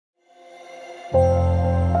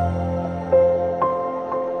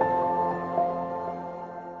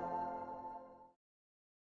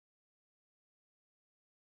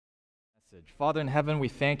Father in heaven, we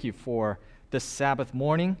thank you for this Sabbath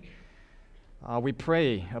morning. We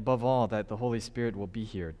pray, above all, that the Holy Spirit will be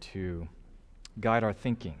here to guide our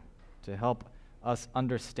thinking, to help us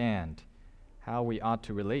understand how we ought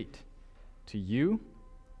to relate to you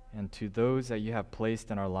and to those that you have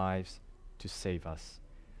placed in our lives to save us.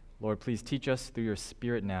 Lord, please teach us through your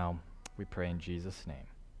Spirit now, we pray in Jesus' name.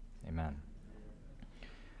 Amen.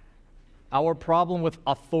 Our problem with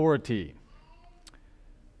authority.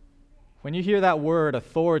 When you hear that word,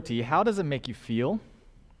 authority, how does it make you feel?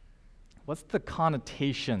 What's the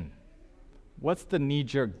connotation? What's the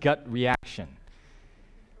knee-jerk gut reaction?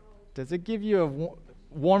 Does it give you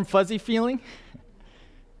a warm, fuzzy feeling?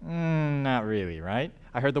 Not really, right?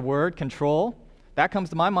 I heard the word control. That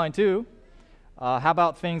comes to my mind too. How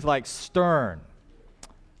about things like stern,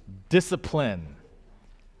 discipline,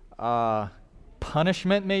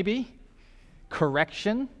 punishment maybe,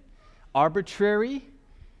 correction, arbitrary?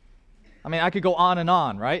 I mean, I could go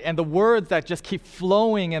on, right? And the words that just keep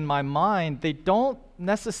flowing in my mind, they don't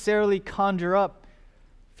necessarily conjure up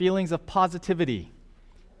feelings of positivity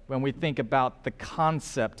when we think about the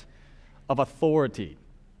concept of authority.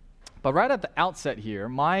 But right at the outset here,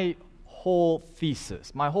 my whole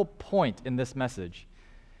thesis, my whole point in this message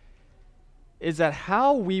is that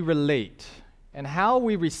how we relate and how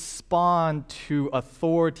we respond to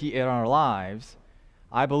authority in our lives,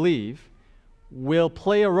 I believe, will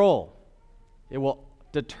play a role. It will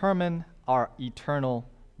determine our eternal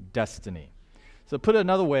destiny. So put it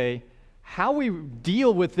another way, how we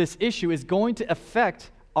deal with this issue is going to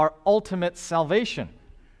affect our ultimate salvation.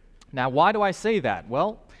 Now, why do I say that?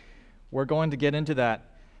 Well, we're going to get into that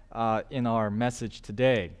in our message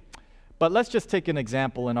today. But let's just take an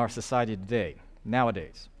example in our society today,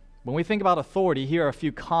 nowadays. When we think about authority, here are a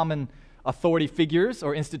few common authority figures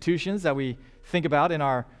or institutions that we think about in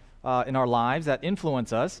our lives that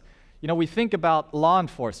influence us. You know, we think about law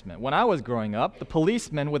enforcement. When I was growing up, the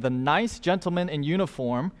policeman with a nice gentleman in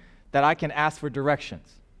uniform that I can ask for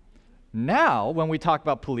directions. Now, when we talk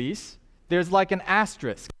about police, there's like an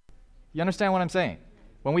asterisk. You understand what I'm saying?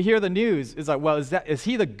 When we hear the news, it's like, well, is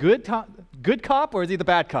he the good cop or is he the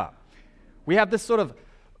bad cop? We have this sort of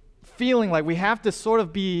feeling like we have to sort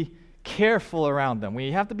of be careful around them.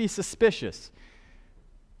 We have to be suspicious.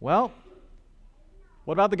 Well,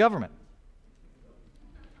 what about the government?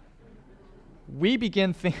 We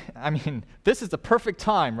begin this is the perfect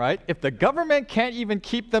time, right? If the government can't even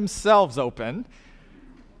keep themselves open,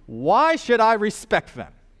 why should I respect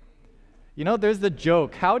them? You know, there's the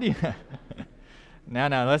joke. How do you...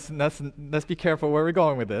 No, let's be careful where we're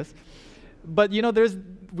going with this. But, you know,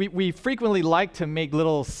 we frequently like to make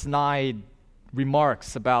little snide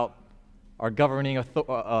remarks about our governing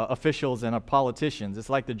officials and our politicians. It's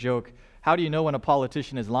like the joke, how do you know when a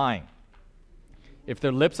politician is lying? If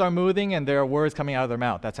their lips are moving and there are words coming out of their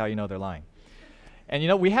mouth, that's how you know they're lying. And, you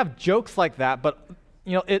know, we have jokes like that, but,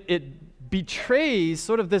 you know, it betrays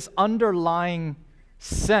sort of this underlying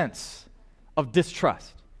sense of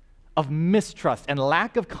distrust, of mistrust, and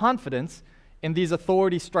lack of confidence in these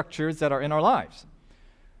authority structures that are in our lives.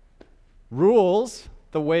 Rules,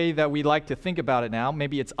 the way that we like to think about it now,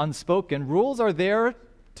 maybe it's unspoken, rules are there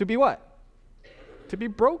to be what? To be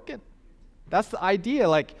broken. That's the idea.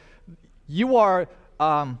 Like, you're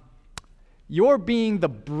being the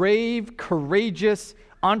brave, courageous,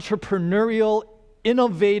 entrepreneurial,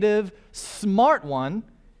 innovative, smart one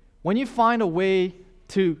when you find a way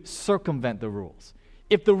to circumvent the rules.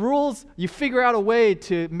 If the rules, you figure out a way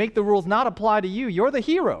to make the rules not apply to you, you're the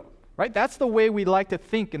hero, right? That's the way we like to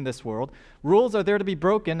think in this world. Rules are there to be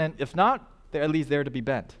broken, and if not, they're at least there to be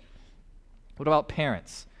bent. What about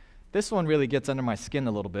parents? This one really gets under my skin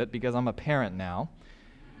a little bit because I'm a parent now.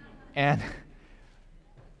 And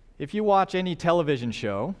if you watch any television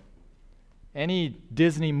show, any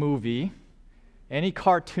Disney movie, any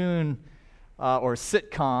cartoon or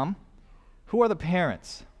sitcom, who are the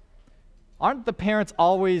parents? Aren't the parents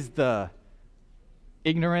always the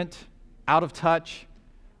ignorant, out of touch,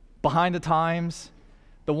 behind the times,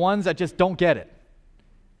 the ones that just don't get it?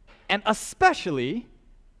 And especially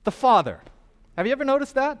the father. Have you ever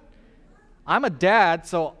noticed that? I'm a dad,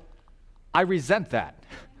 so I resent that.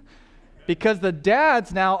 Because the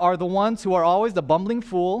dads now are the ones who are always the bumbling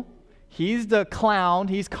fool. He's the clown,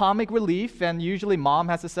 he's comic relief, and usually mom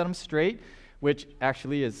has to set him straight, which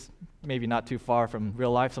actually is maybe not too far from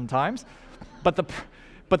real life sometimes. But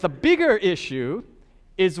the bigger issue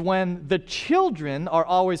is when the children are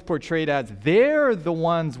always portrayed as they're the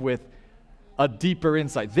ones with a deeper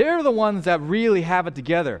insight. They're the ones that really have it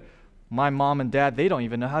together. My mom and dad, they don't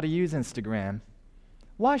even know how to use Instagram.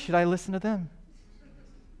 Why should I listen to them?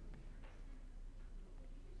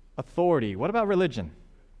 authority. What about religion?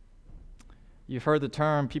 You've heard the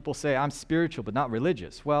term, people say, I'm spiritual but not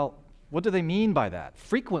religious. Well, what do they mean by that?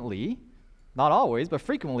 Frequently, not always, but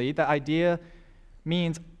frequently, the idea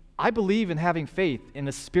means I believe in having faith in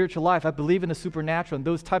a spiritual life. I believe in the supernatural and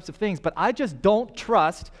those types of things, but I just don't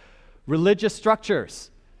trust religious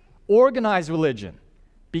structures, organized religion,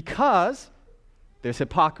 because there's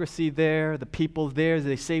hypocrisy there, the people there,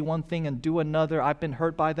 they say one thing and do another. I've been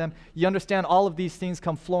hurt by them. You understand, all of these things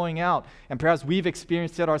come flowing out, and perhaps we've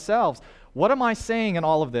experienced it ourselves. What am I saying in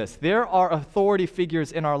all of this? There are authority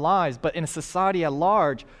figures in our lives, but in a society at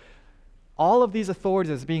large, all of these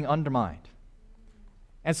authorities are being undermined.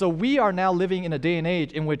 And so we are now living in a day and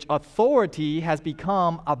age in which authority has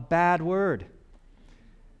become a bad word.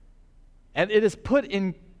 And it is put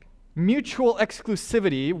in mutual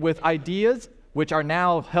exclusivity with ideas which are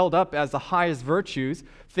now held up as the highest virtues,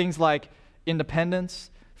 things like independence,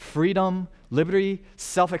 freedom, liberty,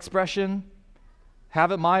 self-expression,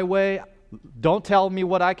 have it my way, don't tell me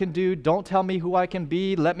what I can do, don't tell me who I can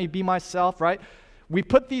be, let me be myself, right? We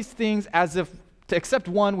put these things as if to accept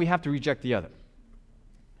one, we have to reject the other.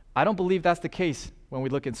 I don't believe that's the case when we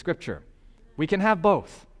look in Scripture. We can have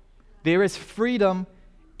both. There is freedom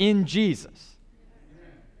in Jesus.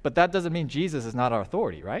 But that doesn't mean Jesus is not our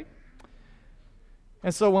authority, right?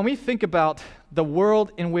 And so when we think about the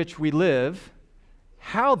world in which we live,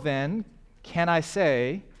 how then can I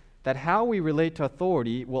say that how we relate to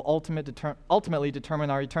authority will ultimately determine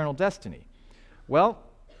our eternal destiny? Well,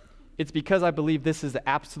 it's because I believe this is the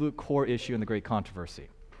absolute core issue in the great controversy.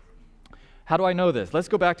 How do I know this? Let's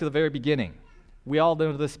go back to the very beginning. We all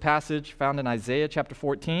know this passage found in Isaiah chapter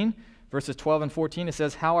 14, verses 12 and 14. It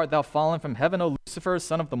says, How art thou fallen from heaven, O Lucifer,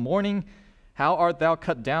 son of the morning? How art thou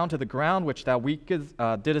cut down to the ground, which thou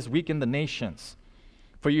didst weaken the nations?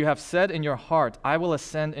 For you have said in your heart, I will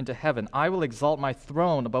ascend into heaven. I will exalt my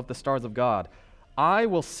throne above the stars of God. I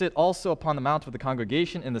will sit also upon the mount of the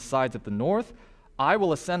congregation in the sides of the north. I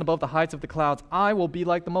will ascend above the heights of the clouds. I will be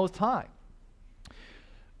like the Most High.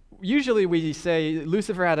 Usually we say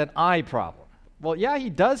Lucifer had an eye problem. Well, yeah,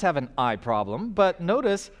 he does have an eye problem, but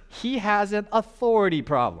notice he has an authority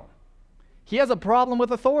problem. He has a problem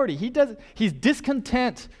with authority. He's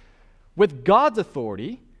discontent with God's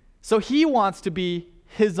authority, so he wants to be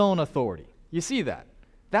his own authority. You see that?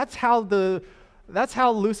 That's how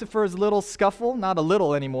Lucifer's little scuffle, not a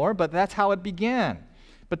little anymore, but that's how it began.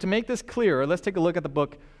 But to make this clearer, let's take a look at the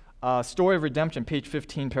book Story of Redemption, page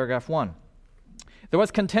 15, paragraph 1. There was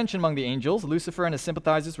contention among the angels. Lucifer and his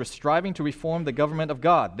sympathizers were striving to reform the government of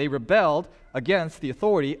God. They rebelled against the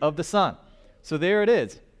authority of the Son. So there it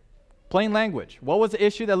is. Plain language. What was the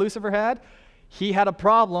issue that Lucifer had? He had a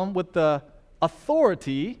problem with the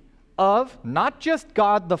authority of not just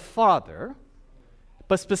God the Father,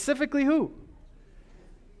 but specifically who?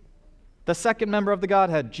 The second member of the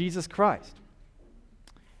Godhead, Jesus Christ.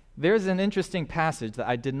 There's an interesting passage that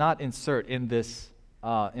I did not insert in these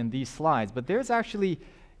slides, but there's actually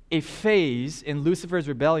a phase in Lucifer's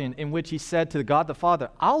rebellion in which he said to God the Father,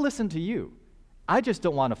 I'll listen to you. I just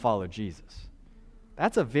don't want to follow Jesus.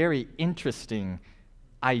 That's a very interesting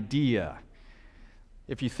idea,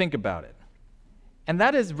 if you think about it. And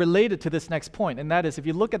that is related to this next point, and that is, if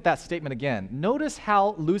you look at that statement again, notice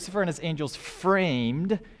how Lucifer and his angels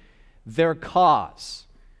framed their cause.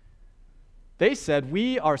 They said,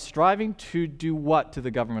 we are striving to do what to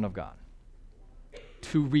the government of God?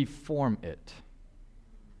 To reform it.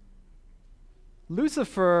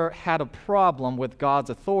 Lucifer had a problem with God's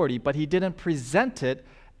authority, but he didn't present it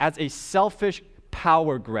as a selfish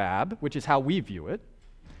power grab, which is how we view it.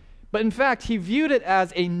 But in fact, he viewed it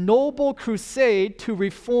as a noble crusade to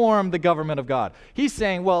reform the government of God. He's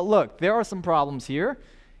saying, well, look, there are some problems here,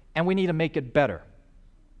 and we need to make it better.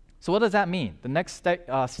 So what does that mean? The next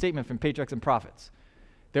statement from Patriarchs and Prophets.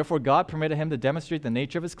 Therefore, God permitted him to demonstrate the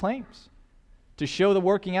nature of his claims, to show the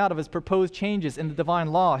working out of his proposed changes in the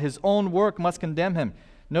divine law. His own work must condemn him.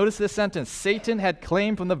 Notice this sentence. Satan had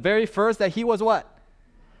claimed from the very first that he was what?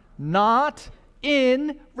 Not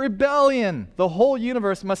in rebellion. The whole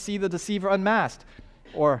universe must see the deceiver unmasked.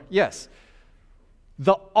 Or, yes,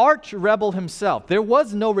 the arch rebel himself. There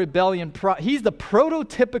was no rebellion. He's the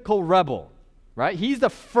prototypical rebel, right? He's the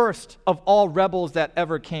first of all rebels that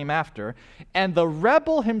ever came after. And the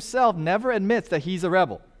rebel himself never admits that he's a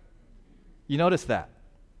rebel. You notice that?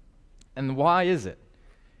 And why is it?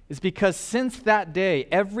 It's because since that day,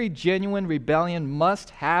 every genuine rebellion must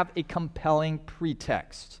have a compelling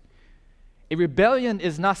pretext. A rebellion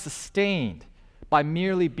is not sustained by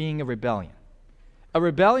merely being a rebellion. A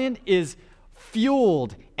rebellion is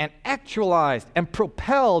fueled and actualized and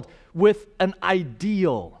propelled with an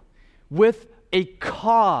ideal, with a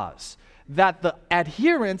cause that the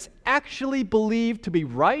adherents actually believed to be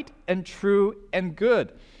right and true and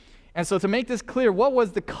good. And so to make this clear, what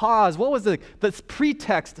was the cause? What was the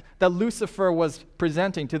pretext that Lucifer was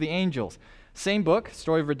presenting to the angels? Same book,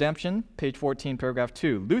 Story of Redemption, page 14, paragraph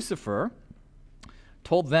 2. Lucifer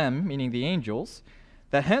told them, meaning the angels,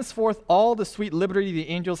 that henceforth all the sweet liberty the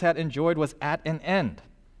angels had enjoyed was at an end.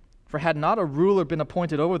 For had not a ruler been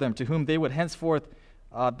appointed over them, to whom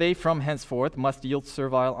they from henceforth must yield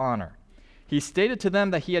servile honor. He stated to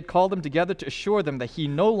them that he had called them together to assure them that he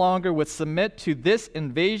no longer would submit to this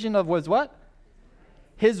invasion of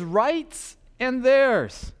his rights and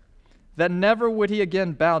theirs. That never would he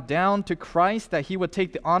again bow down to Christ, that he would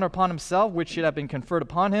take the honor upon himself which should have been conferred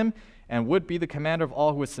upon him, and would be the commander of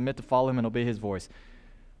all who would submit to follow him and obey his voice.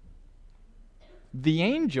 The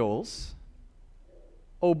angels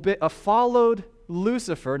followed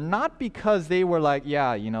Lucifer, not because they were like,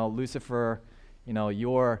 yeah, Lucifer,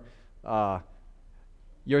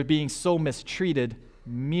 you're being so mistreated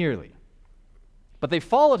merely. But they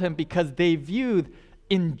followed him because they viewed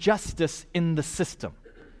injustice in the system.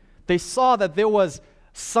 They saw that there was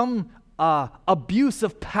some abuse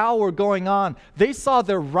of power going on. They saw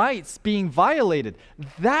their rights being violated.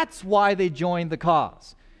 That's why they joined the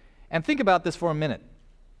cause. And think about this for a minute.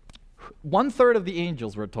 1/3 of the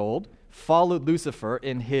angels, we're told, followed Lucifer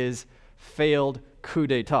in his failed coup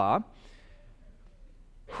d'etat.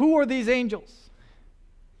 Who are these angels?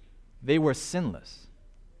 They were sinless,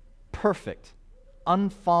 perfect,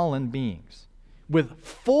 unfallen beings with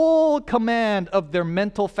full command of their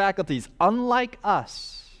mental faculties, unlike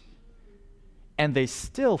us, and they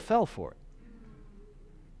still fell for it.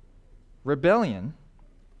 Rebellion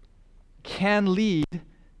can lead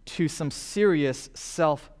to some serious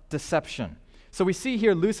self-deception. So we see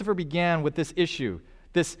here Lucifer began with this issue,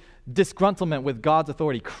 this disgruntlement with God's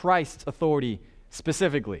authority, Christ's authority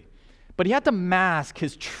specifically. But he had to mask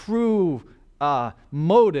his true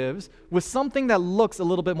motives with something that looks a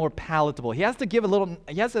little bit more palatable. He has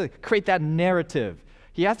to create that narrative.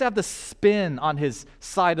 He has to have the spin on his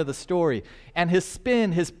side of the story. And his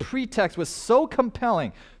spin, his pretext was so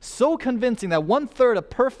compelling, so convincing that 1/3 of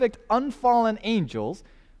perfect, unfallen angels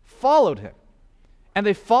followed him. And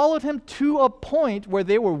they followed him to a point where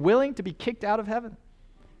they were willing to be kicked out of heaven.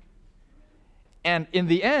 And in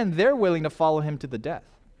the end, they're willing to follow him to the death.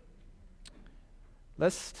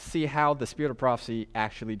 Let's see how the Spirit of Prophecy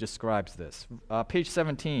actually describes this. Page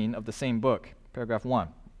 17 of the same book, paragraph 1.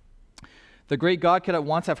 The great God could at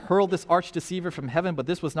once have hurled this arch deceiver from heaven, but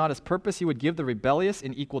this was not his purpose. He would give the rebellious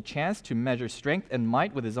an equal chance to measure strength and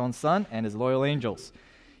might with his own Son and his loyal angels.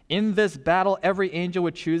 In this battle, every angel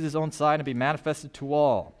would choose his own side and be manifested to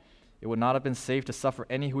all. It would not have been safe to suffer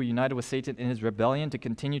any who were united with Satan in his rebellion to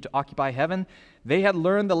continue to occupy heaven. They had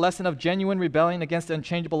learned the lesson of genuine rebellion against the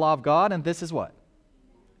unchangeable law of God, and this is what?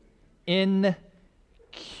 Incurable.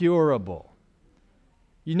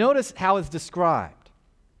 You notice how it's described.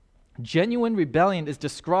 Genuine rebellion is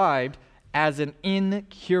described as an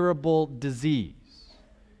incurable disease.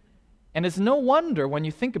 And it's no wonder when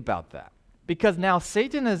you think about that, because now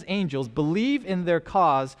Satan and his angels believe in their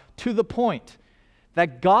cause to the point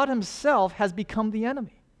that God himself has become the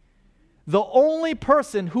enemy. The only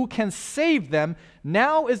person who can save them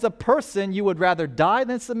now is a person you would rather die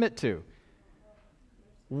than submit to.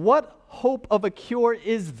 What hope of a cure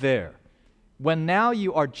is there when now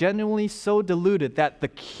you are genuinely so deluded that the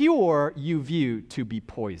cure you view to be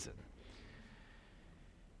poison?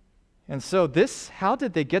 And so how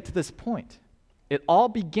did they get to this point? It all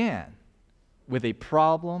began with a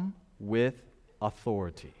problem with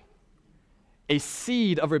authority. A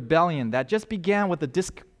seed of rebellion that just began with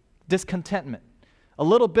a discontentment, a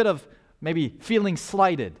little bit of maybe feeling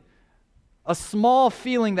slighted, a small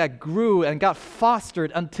feeling that grew and got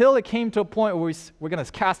fostered until it came to a point where we're going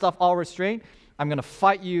to cast off all restraint. I'm going to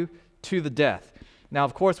fight you to the death. Now,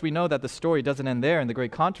 of course, we know that the story doesn't end there in the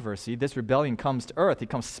great controversy. This rebellion comes to earth. It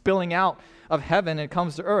comes spilling out of heaven and it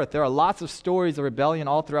comes to earth. There are lots of stories of rebellion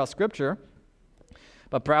all throughout Scripture.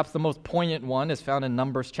 But perhaps the most poignant one is found in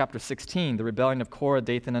Numbers chapter 16, the rebellion of Korah,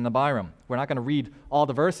 Dathan, and Abiram. We're not going to read all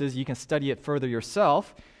the verses. You can study it further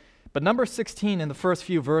yourself. But number 16, in the first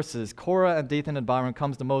few verses, Korah and Dathan and Abiram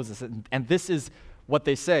comes to Moses, and this is what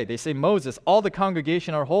they say. They say, Moses, all the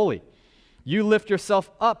congregation are holy. You lift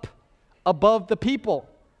yourself up above the people.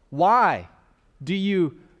 Why do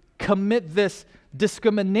you commit this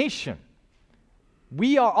discrimination?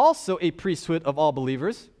 We are also a priesthood of all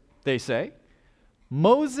believers, they say.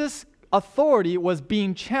 Moses' authority was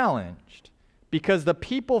being challenged because the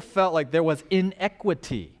people felt like there was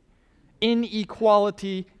inequity,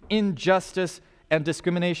 inequality, injustice, and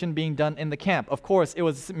discrimination being done in the camp. Of course, it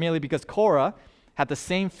was merely because Korah had the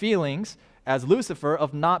same feelings as Lucifer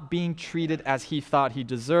of not being treated as he thought he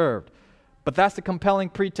deserved. But that's the compelling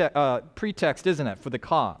pretext, isn't it, for the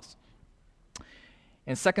cause?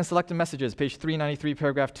 In Second Selected Messages, page 393,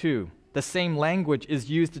 paragraph 2, the same language is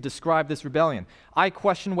used to describe this rebellion. I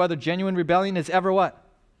question whether genuine rebellion is ever what?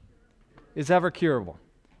 Is ever curable.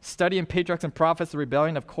 Study in Patriarchs and Prophets the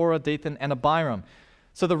rebellion of Korah, Dathan, and Abiram.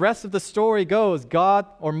 So the rest of the story goes, God,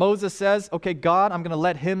 or Moses says, okay, God, I'm going to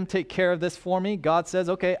let him take care of this for me. God says,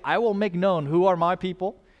 okay, I will make known who are my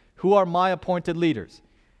people, who are my appointed leaders.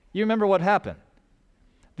 You remember what happened?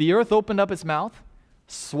 The earth opened up its mouth,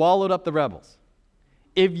 swallowed up the rebels.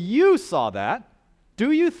 If you saw that,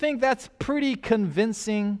 do you think that's pretty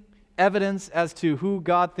convincing evidence as to who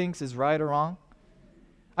God thinks is right or wrong?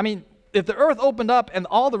 I mean, if the earth opened up and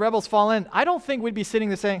all the rebels fall in, I don't think we'd be sitting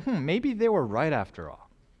there saying, maybe they were right after all.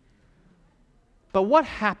 But what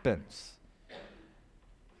happens?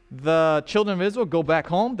 The children of Israel go back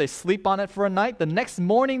home. They sleep on it for a night. The next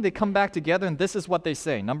morning, they come back together, and this is what they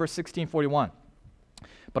say. Numbers 16:41.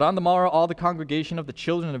 But on the morrow, all the congregation of the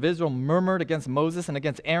children of Israel murmured against Moses and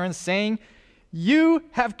against Aaron, saying, you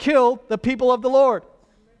have killed the people of the Lord.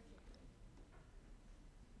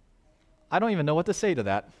 I don't even know what to say to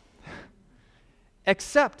that,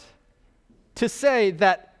 except to say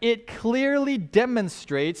that it clearly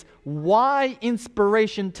demonstrates why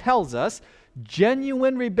inspiration tells us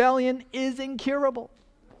genuine rebellion is incurable.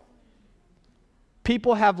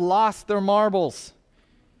 People have lost their marbles.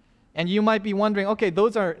 And you might be wondering, okay,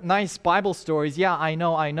 those are nice Bible stories. Yeah, I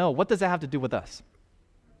know. What does that have to do with us?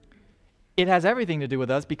 It has everything to do with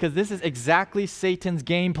us because this is exactly Satan's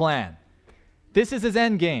game plan. This is his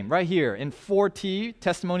end game right here in 4T,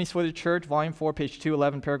 Testimonies for the Church, volume 4, page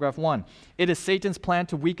 211, paragraph 1. It is Satan's plan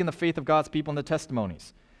to weaken the faith of God's people in the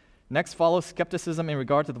testimonies. Next follows skepticism in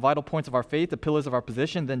regard to the vital points of our faith, the pillars of our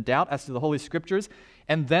position, then doubt as to the Holy Scriptures,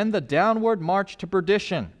 and then the downward march to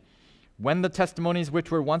perdition. When the testimonies which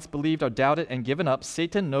were once believed are doubted and given up,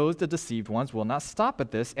 Satan knows the deceived ones will not stop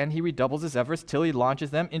at this, and he redoubles his efforts till he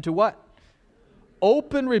launches them into what?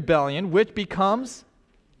 Open rebellion, which becomes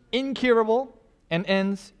incurable and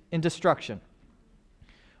ends in destruction.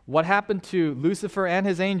 What happened to Lucifer and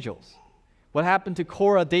his angels? What happened to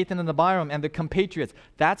Korah, Dathan, and Abiram and their compatriots?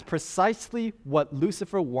 That's precisely what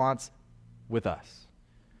Lucifer wants with us.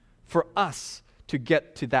 For us to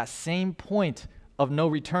get to that same point of no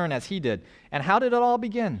return as he did. And how did it all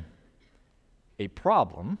begin? A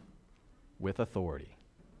problem with authority.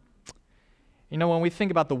 You know, when we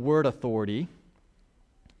think about the word authority,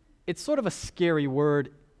 it's sort of a scary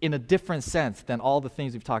word in a different sense than all the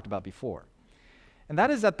things we've talked about before. And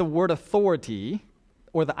that is that the word authority,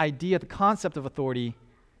 or the idea, the concept of authority,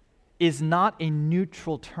 is not a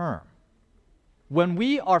neutral term. When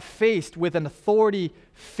we are faced with an authority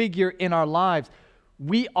figure in our lives,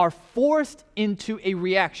 we are forced into a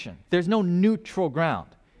reaction. There's no neutral ground.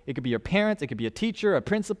 It could be your parents, it could be a teacher, a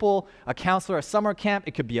principal, a counselor, a summer camp,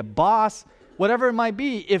 it could be a boss, whatever it might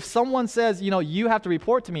be. If someone says, you have to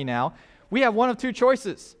report to me now, we have one of two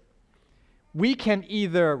choices. We can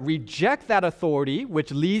either reject that authority,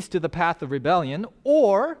 which leads to the path of rebellion,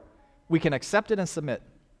 or we can accept it and submit.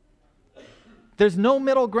 There's no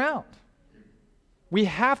middle ground. We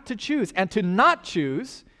have to choose, and to not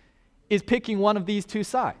choose is picking one of these two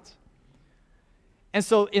sides. And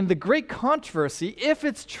so in the great controversy, if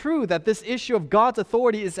it's true that this issue of God's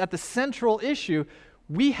authority is at the central issue,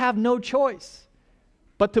 we have no choice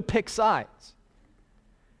but to pick sides.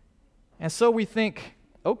 And so we think,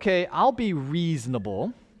 okay, I'll be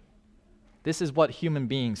reasonable. This is what human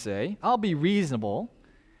beings say. I'll be reasonable,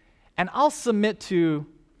 and I'll submit to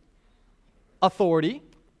authority.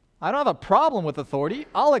 I don't have a problem with authority.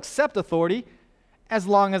 I'll accept authority as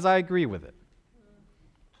long as I agree with it.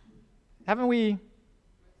 Haven't we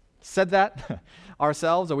said that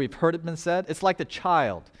ourselves, or we've heard it been said? It's like the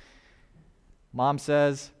child. Mom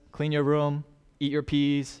says, clean your room, eat your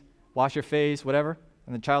peas, wash your face, whatever.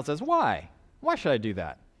 And the child says, why? Why should I do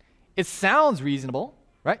that? It sounds reasonable,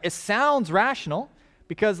 right? It sounds rational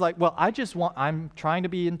because I'm trying to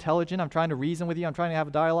be intelligent. I'm trying to reason with you. I'm trying to have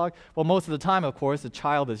a dialogue. Well, most of the time, of course, the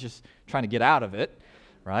child is just trying to get out of it,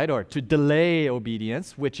 right? Or to delay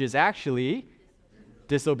obedience, which is actually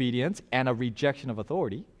disobedience and a rejection of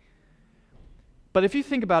authority. But if you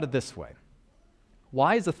think about it this way,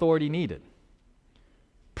 why is authority needed?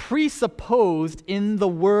 Presupposed in the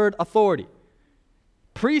word authority,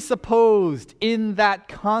 presupposed in that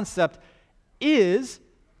concept is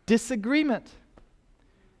disagreement.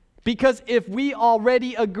 Because if we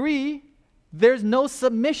already agree, there's no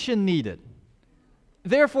submission needed.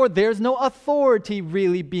 Therefore, there's no authority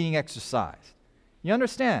really being exercised. You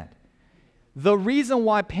understand? The reason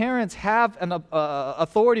why parents have an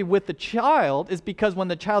authority with the child is because when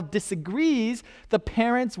the child disagrees, the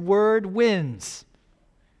parent's word wins.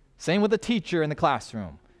 Same with the teacher in the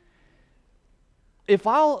classroom. If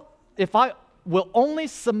I will only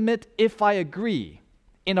submit if I agree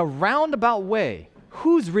in a roundabout way,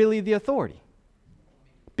 who's really the authority?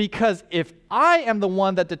 Because if I am the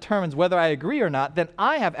one that determines whether I agree or not, then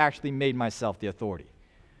I have actually made myself the authority.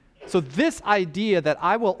 So this idea that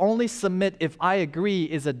I will only submit if I agree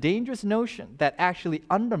is a dangerous notion that actually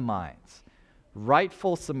undermines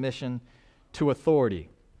rightful submission to authority.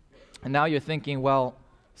 And now you're thinking, well,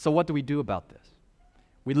 so what do we do about this?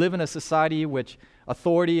 We live in a society which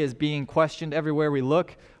authority is being questioned everywhere we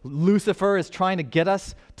look. Lucifer is trying to get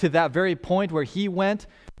us to that very point where he went.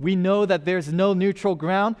 We know that there's no neutral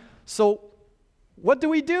ground. So what do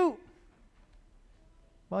we do?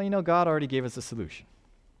 Well, God already gave us a solution.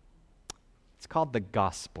 It's called the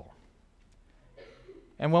gospel.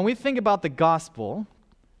 And when we think about the gospel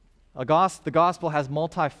has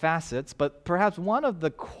multi-facets, but perhaps one of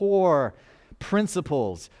the core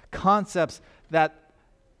principles, concepts that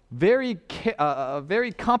very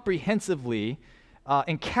comprehensively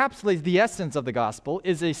encapsulates the essence of the gospel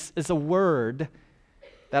is a word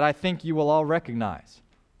that I think you will all recognize.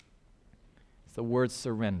 It's the word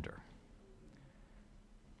surrender.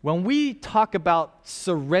 When we talk about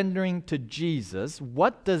surrendering to Jesus,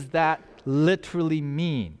 what does that literally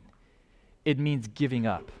mean? It means giving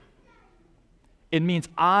up. It means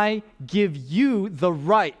I give you the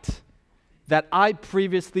right that I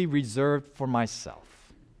previously reserved for myself.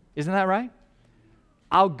 Isn't that right?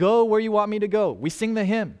 I'll go where you want me to go. We sing the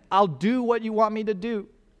hymn. I'll do what you want me to do.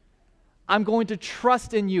 I'm going to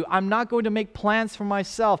trust in you. I'm not going to make plans for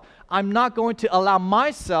myself. I'm not going to allow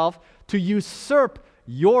myself to usurp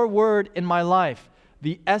your word in my life.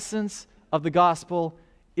 The essence of the gospel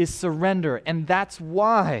is surrender. And that's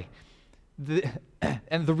why, the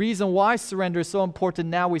reason why surrender is so important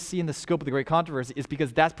now we see in the scope of the great controversy is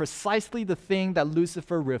because that's precisely the thing that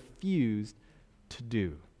Lucifer refused to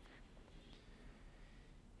do.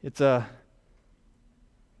 It's a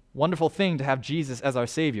wonderful thing to have Jesus as our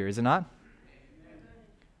Savior, is it not?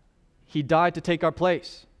 He died to take our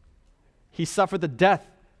place. He suffered the death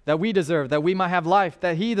that we deserve, that we might have life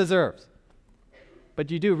that He deserves. But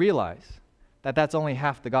you do realize that that's only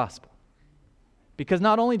half the gospel. Because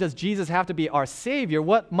not only does Jesus have to be our Savior,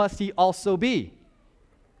 what must He also be?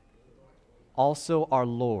 Also our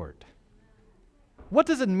Lord. What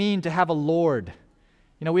does it mean to have a Lord?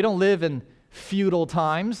 We don't live in feudal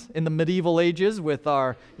times, in the medieval ages with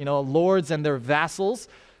our, lords and their vassals.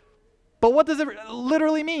 But what does it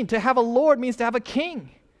literally mean? To have a Lord means to have a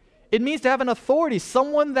king. It means to have an authority,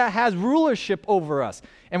 someone that has rulership over us.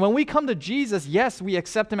 And when we come to Jesus, yes, we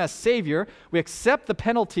accept Him as Savior. We accept the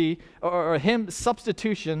penalty or Him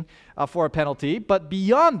substitution for a penalty. But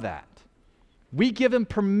beyond that, we give Him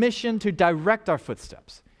permission to direct our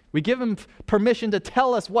footsteps. We give Him permission to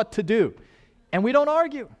tell us what to do. And we don't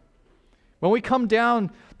argue. When we come down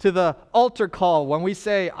to the altar call, when we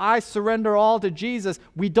say, I surrender all to Jesus,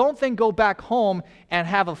 we don't then go back home and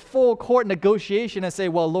have a full court negotiation and say,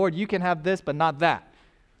 well, Lord, you can have this, but not that.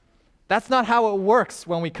 That's not how it works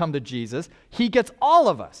when we come to Jesus. He gets all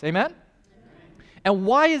of us. Amen? And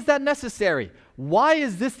why is that necessary? Why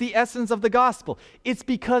is this the essence of the gospel? It's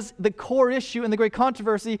because the core issue in the great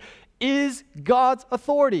controversy is God's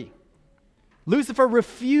authority. Lucifer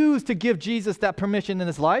refused to give Jesus that permission in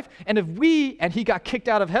his life, and he got kicked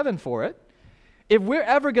out of heaven for it, if we're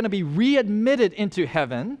ever going to be readmitted into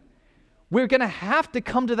heaven, we're going to have to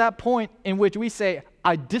come to that point in which we say,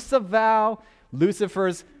 I disavow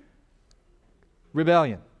Lucifer's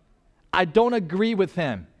rebellion. I don't agree with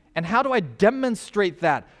him. And how do I demonstrate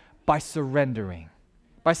that? By surrendering.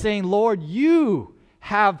 By saying, Lord, you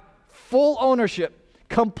have full ownership,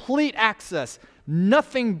 complete access,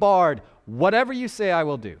 nothing barred. Whatever you say, I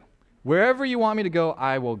will do. Wherever you want me to go,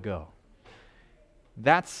 I will go.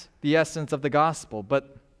 That's the essence of the gospel.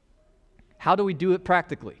 But how do we do it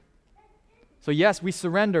practically? So yes, we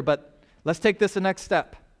surrender, but let's take this the next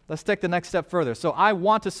step. Let's take the next step further. So I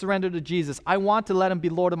want to surrender to Jesus. I want to let Him be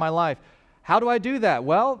Lord of my life. How do I do that?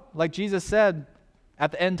 Well, like Jesus said,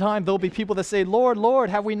 at the end time, there'll be people that say, Lord, Lord,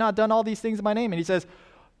 have we not done all these things in my name? And He says,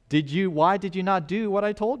 why did you not do what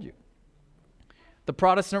I told you? The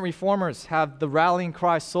Protestant reformers have the rallying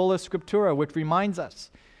cry, Sola Scriptura, which reminds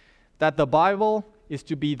us that the Bible is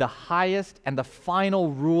to be the highest and the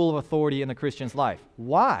final rule of authority in the Christian's life.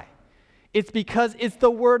 Why? It's because it's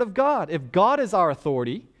the Word of God. If God is our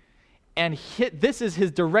authority, and this is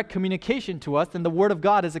his direct communication to us, then the word of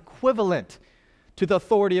God is equivalent to the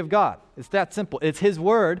authority of God. It's that simple. It's his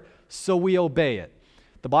word, so we obey it.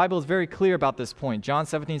 The Bible is very clear about this point. John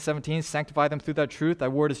 17:17, sanctify them through thy truth. Thy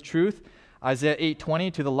word is truth. Isaiah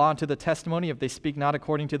 8:20, to the law and to the testimony, if they speak not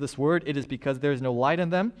according to this word, it is because there is no light in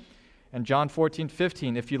them. And John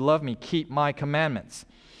 14:15, if you love me, keep my commandments.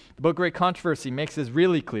 The book Great Controversy makes this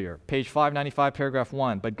really clear. Page 595, paragraph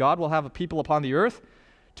 1. But God will have a people upon the earth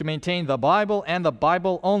to maintain the Bible and the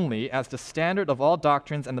Bible only as the standard of all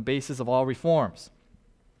doctrines and the basis of all reforms.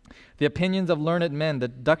 The opinions of learned men, the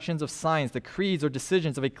deductions of science, the creeds or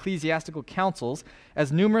decisions of ecclesiastical councils,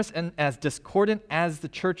 as numerous and as discordant as the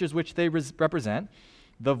churches which they represent,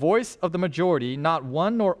 the voice of the majority, not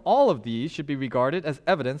one nor all of these, should be regarded as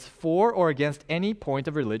evidence for or against any point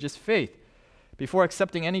of religious faith. Before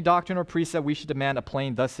accepting any doctrine or precept, we should demand a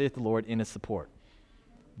plain, thus saith the Lord, in its support.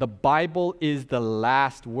 The Bible is the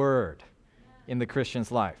last word in the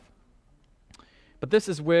Christian's life. But this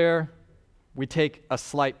is where we take a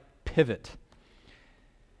slight pivot.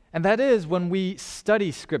 And that is when we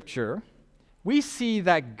study Scripture, we see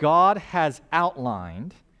that God has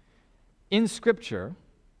outlined in Scripture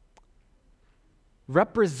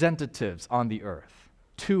representatives on the earth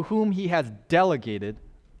to whom he has delegated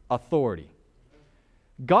authority.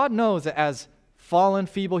 God knows that as fallen,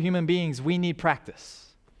 feeble human beings, we need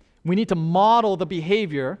practice. We need to model the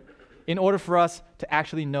behavior in order for us to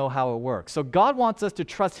actually know how it works. So God wants us to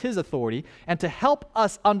trust his authority, and to help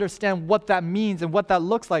us understand what that means and what that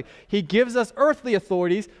looks like, he gives us earthly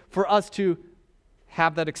authorities for us to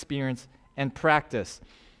have that experience and practice.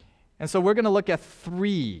 And so we're going to look at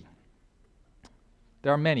three.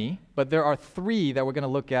 There are many, but there are three that we're going to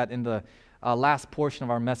look at in the last portion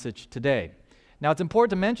of our message today. Now, it's important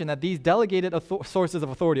to mention that these delegated sources of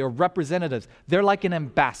authority, or representatives, they're like an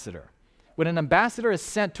ambassador. When an ambassador is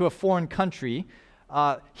sent to a foreign country,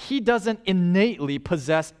 he doesn't innately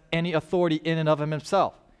possess any authority in and of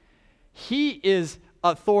himself. He is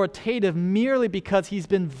authoritative merely because he's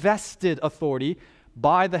been vested authority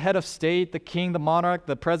by the head of state, the king, the monarch,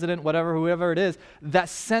 the president, whoever it is, that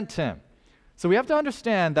sent him. So we have to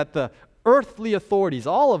understand that the earthly authorities,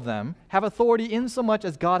 all of them, have authority in so much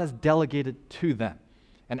as God has delegated to them.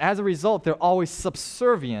 And as a result, they're always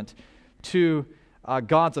subservient to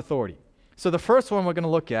God's authority. So the first one we're going to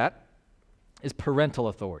look at is parental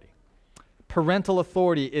authority. Parental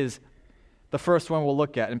authority is the first one we'll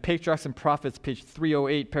look at. In Patriarchs and Prophets, page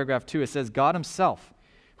 308, paragraph 2, it says, God himself,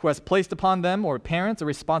 who has placed upon them, or parents, a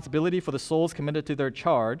responsibility for the souls committed to their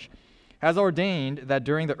charge, has ordained that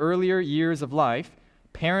during the earlier years of life,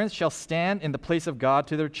 parents shall stand in the place of God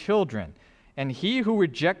to their children. And he who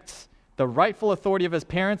rejects the rightful authority of his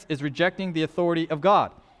parents is rejecting the authority of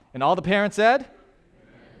God. And all the parents said,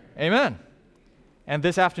 Amen. Amen. And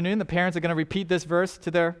this afternoon, the parents are going to repeat this verse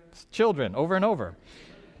to their children over and over.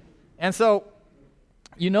 And so,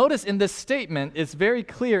 you notice in this statement, it's very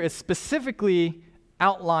clear, it's specifically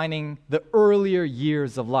outlining the earlier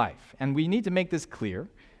years of life. And we need to make this clear.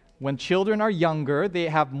 When children are younger, they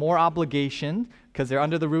have more obligation because they're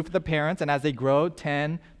under the roof of the parents. And as they grow,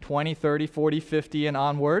 10, 20, 30, 40, 50, and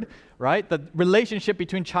onward, right? The relationship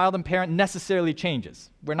between child and parent necessarily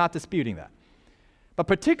changes. We're not disputing that. But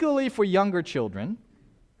particularly for younger children,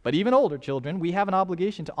 but even older children, we have an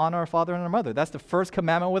obligation to honor our father and our mother. That's the first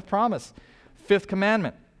commandment with promise. Fifth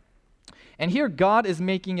commandment. And here God is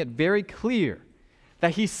making it very clear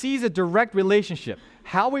that he sees a direct relationship.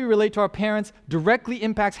 How we relate to our parents directly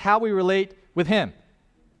impacts how we relate with him.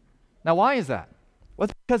 Now, why is that? Well,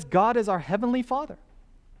 it's because God is our heavenly Father.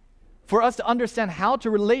 For us to understand how to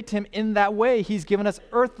relate to him in that way, he's given us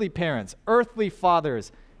earthly parents, earthly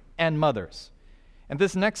fathers and mothers. And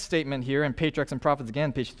this next statement here in Patriarchs and Prophets,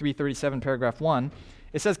 again, page 337, paragraph 1,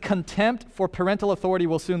 it says, contempt for parental authority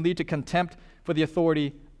will soon lead to contempt for the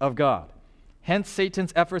authority of God. Hence,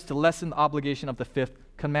 Satan's efforts to lessen the obligation of the fifth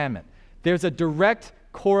commandment. There's a direct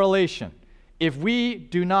correlation. If we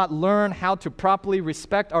do not learn how to properly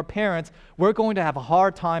respect our parents, we're going to have a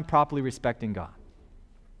hard time properly respecting God.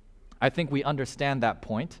 I think we understand that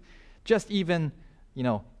point, just even,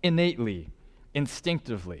 innately,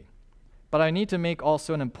 instinctively. But I need to make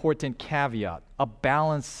also an important caveat, a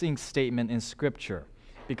balancing statement in Scripture.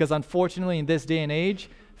 Because unfortunately, in this day and age,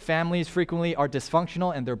 families frequently are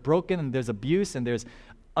dysfunctional and they're broken and there's abuse and there's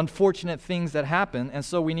unfortunate things that happen. And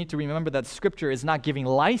so we need to remember that Scripture is not giving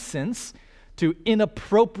license to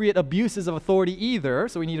inappropriate abuses of authority either.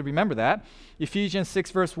 So we need to remember that. Ephesians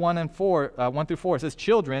 6, verse 1 through 4 says,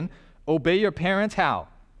 children, obey your parents how?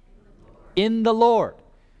 In the Lord.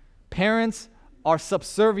 Parents are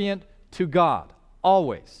subservient to God,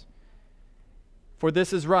 always. For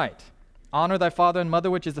this is right. Honor thy father and mother,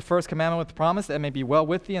 which is the first commandment with promise, that it may be well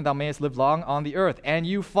with thee, and thou mayest live long on the earth. And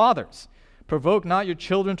you fathers, provoke not your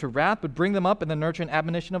children to wrath, but bring them up in the nurture and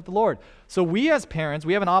admonition of the Lord. So we as parents,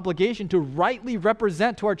 we have an obligation to rightly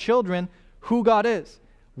represent to our children who God is,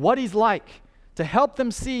 what he's like, to help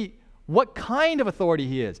them see what kind of authority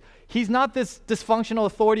he is. He's not this dysfunctional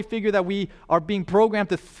authority figure that we are being programmed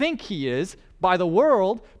to think he is by the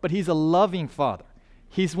world, but he's a loving father.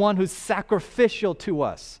 He's one who's sacrificial to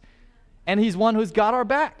us. And he's one who's got our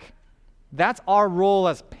back. That's our role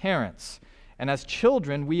as parents. And as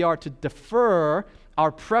children, we are to defer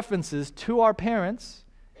our preferences to our parents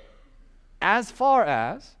as far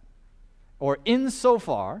as, or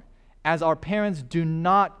insofar, as our parents do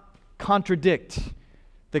not contradict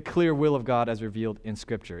the clear will of God as revealed in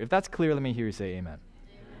Scripture. If that's clear, let me hear you say amen.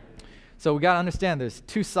 So we got to understand there's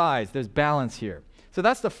two sides, there's balance here. So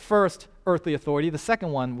that's the first earthly authority. The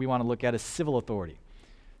second one we want to look at is civil authority.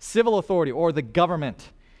 Civil authority, or the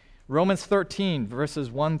government. Romans 13, verses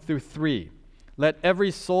 1 through 3. Let every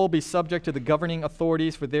soul be subject to the governing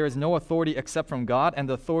authorities, for there is no authority except from God, and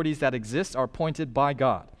the authorities that exist are appointed by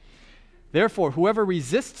God. Therefore, whoever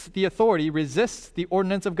resists the authority resists the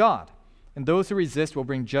ordinance of God, and those who resist will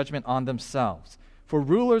bring judgment on themselves. For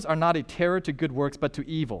rulers are not a terror to good works, but to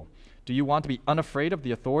evil. Do you want to be unafraid of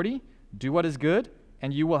the authority? Do what is good,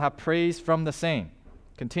 and you will have praise from the same.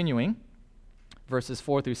 Continuing, verses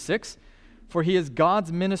 4 through 6. For he is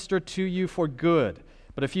God's minister to you for good.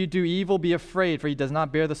 But if you do evil, be afraid, for he does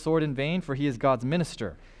not bear the sword in vain, for he is God's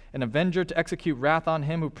minister, an avenger to execute wrath on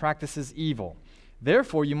him who practices evil.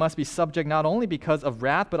 Therefore you must be subject not only because of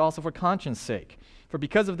wrath, but also for conscience sake. For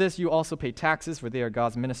because of this you also pay taxes, for they are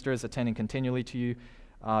God's ministers, attending continually to you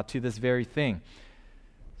to this very thing.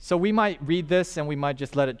 So we might read this and we might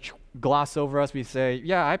just let it gloss over us. We say,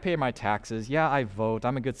 yeah, I pay my taxes. Yeah, I vote.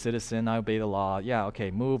 I'm a good citizen. I obey the law. Yeah,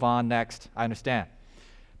 okay, move on, next. I understand.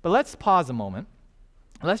 But let's pause a moment.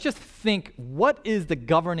 Let's just think, what is the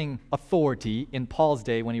governing authority in Paul's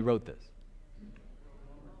day when he wrote this?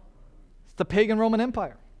 It's the pagan Roman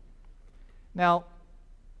Empire. Now,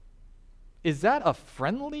 was that a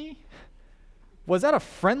friendly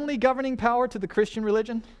governing power to the Christian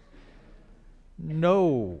religion?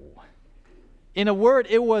 No. In a word,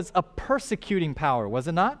 it was a persecuting power, was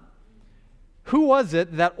it not? Who was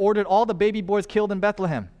it that ordered all the baby boys killed in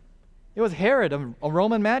Bethlehem? It was Herod, a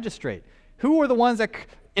Roman magistrate. Who were the ones that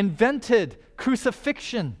invented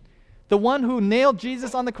crucifixion? The one who nailed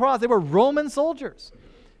Jesus on the cross. They were Roman soldiers.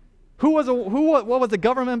 What was the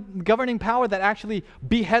governing power that actually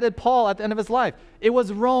beheaded Paul at the end of his life? It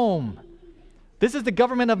was Rome. This is the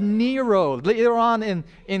government of Nero later on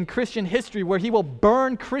in Christian history, where he will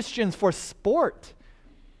burn Christians for sport.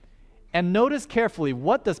 And notice carefully,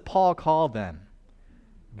 what does Paul call them?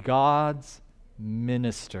 God's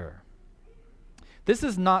minister. This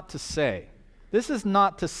is not to say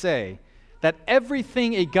that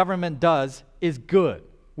everything a government does is good.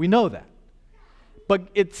 We know that. But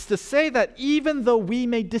it's to say that even though we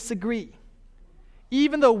may disagree,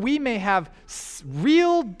 even though we may have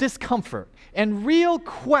real discomfort and real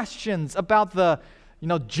questions about the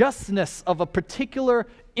justness of a particular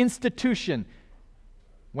institution,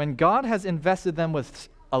 when God has invested them with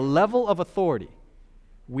a level of authority,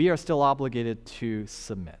 we are still obligated to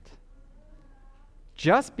submit.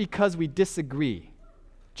 Just because we disagree,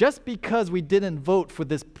 just because we didn't vote for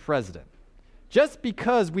this president, just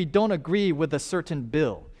because we don't agree with a certain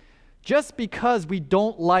bill, just because we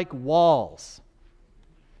don't like walls.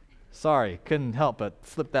 Sorry, couldn't help but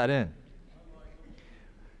slip that in.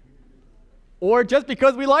 Or just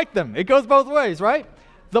because we like them. It goes both ways, right?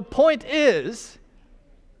 The point is,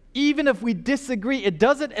 even if we disagree, it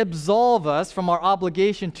doesn't absolve us from our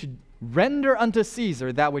obligation to render unto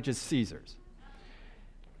Caesar that which is Caesar's.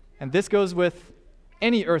 And this goes with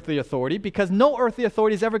any earthly authority, because no earthly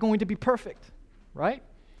authority is ever going to be perfect, right?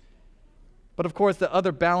 But of course, the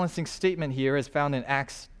other balancing statement here is found in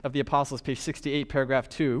Acts of the Apostles, page 68, paragraph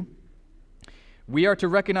 2. We are to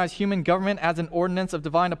recognize human government as an ordinance of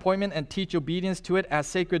divine appointment and teach obedience to it as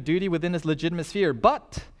sacred duty within its legitimate sphere.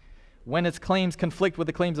 But when its claims conflict with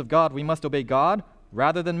the claims of God, we must obey God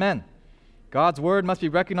rather than men. God's word must be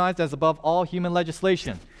recognized as above all human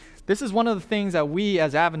legislation. This is one of the things that we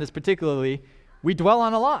as Adventists particularly, we dwell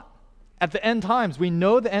on a lot. At the end times, we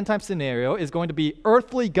know the end time scenario is going to be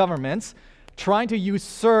earthly governments trying to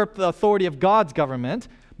usurp the authority of God's government,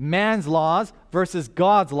 man's laws versus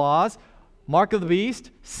God's laws, mark of the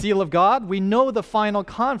beast, seal of God. We know the final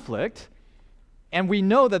conflict, and we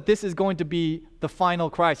know that this is going to be the final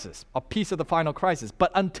crisis, a piece of the final crisis.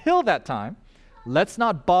 But until that time, let's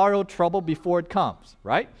not borrow trouble before it comes,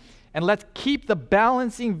 right? And let's keep the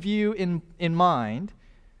balancing view in mind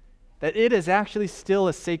that it is actually still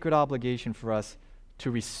a sacred obligation for us to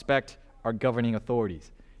respect our governing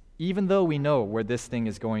authorities, even though we know where this thing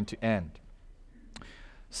is going to end.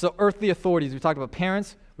 So earthly authorities, we talked about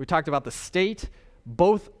parents, we talked about the state,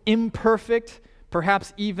 both imperfect,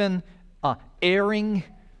 perhaps even erring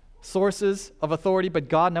sources of authority, but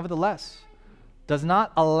God nevertheless does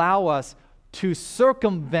not allow us to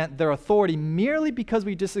circumvent their authority merely because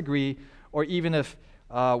we disagree or even if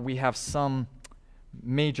we have some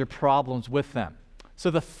major problems with them.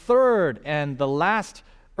 So the third and the last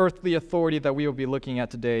earthly authority that we will be looking at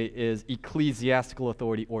today is ecclesiastical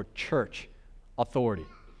authority or church authority.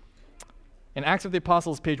 In Acts of the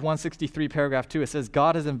Apostles, page 163, paragraph 2, it says,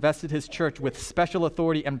 God has invested his church with special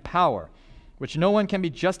authority and power, which no one can be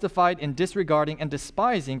justified in disregarding and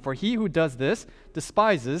despising, for he who does this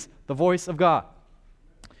despises the voice of God.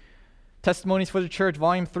 Testimonies for the Church,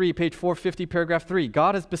 volume 3, page 450, paragraph 3.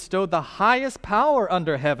 God has bestowed the highest power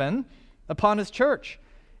under heaven upon his church.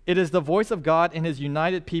 It is the voice of God in his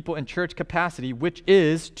united people in church capacity, which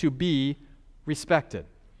is to be respected.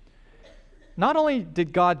 Not only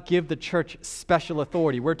did God give the church special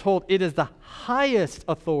authority, we're told it is the highest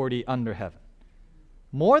authority under heaven.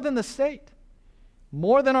 More than the state,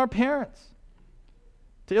 more than our parents.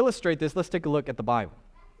 To illustrate this, let's take a look at the Bible.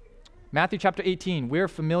 Matthew chapter 18, we're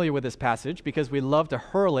familiar with this passage because we love to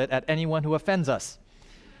hurl it at anyone who offends us.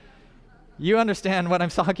 You understand what I'm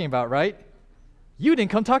talking about, right? You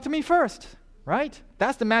didn't come talk to me first, right?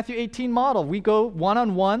 That's the Matthew 18 model. We go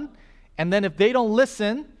one-on-one, and then if they don't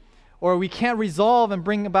listen, or we can't resolve and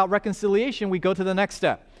bring about reconciliation, we go to the next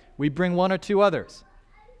step. We bring one or two others.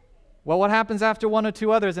 Well, what happens after one or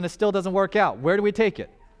two others and it still doesn't work out? Where do we take it?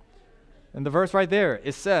 In the verse right there,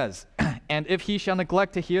 it says, and if he shall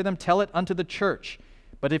neglect to hear them, tell it unto the church.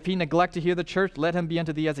 But if he neglect to hear the church, let him be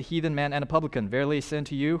unto thee as a heathen man and a publican. Verily I say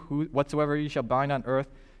unto you, whatsoever ye shall bind on earth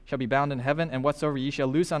shall be bound in heaven, and whatsoever ye shall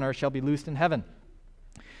loose on earth shall be loosed in heaven.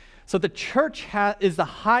 So the church is the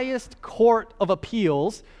highest court of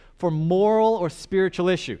appeals for moral or spiritual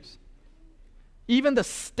issues. Even the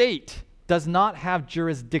state does not have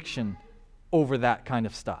jurisdiction over that kind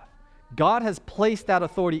of stuff. God has placed that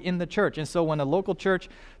authority in the church. And so when a local church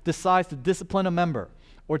decides to discipline a member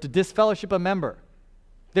or to disfellowship a member,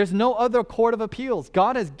 there's no other court of appeals.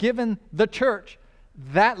 God has given the church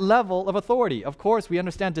that level of authority. Of course, we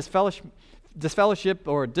understand disfellowship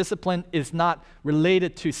or discipline is not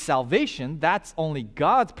related to salvation. That's only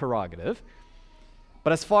God's prerogative.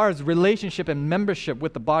 But as far as relationship and membership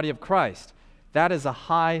with the body of Christ, that is a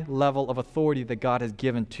high level of authority that God has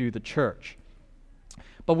given to the church.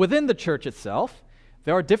 But within the church itself,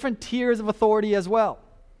 there are different tiers of authority as well.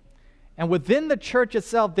 And within the church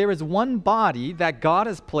itself, there is one body that God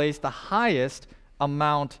has placed the highest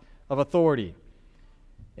amount of authority.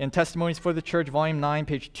 In Testimonies for the Church, volume 9,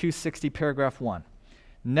 page 260, paragraph 1.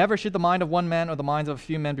 Never should the mind of one man or the minds of a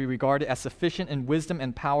few men be regarded as sufficient in wisdom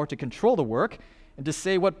and power to control the work and to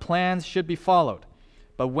say what plans should be followed.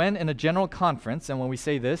 But when in a general conference, and when we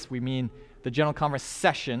say this, we mean the general conference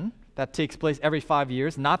session that takes place every 5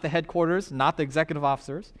 years, not the headquarters, not the executive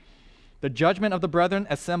officers, the judgment of the brethren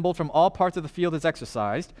assembled from all parts of the field is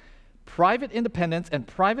exercised. Private independence and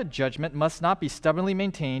private judgment must not be stubbornly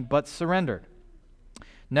maintained, but surrendered.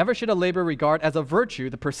 Never should a laborer regard as a virtue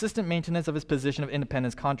the persistent maintenance of his position of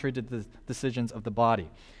independence contrary to the decisions of the body.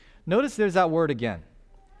 Notice there's that word again.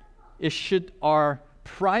 It should our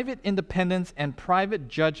private independence and private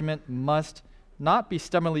judgment must not be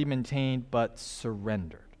stubbornly maintained, but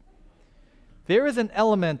surrendered. There is an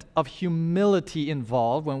element of humility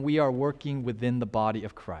involved when we are working within the body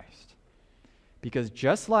of Christ. Because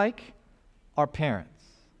just like our parents,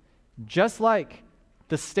 just like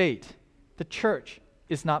the state, the church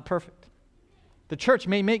is not perfect. The church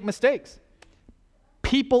may make mistakes.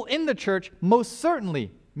 People in the church most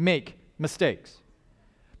certainly make mistakes.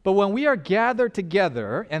 But when we are gathered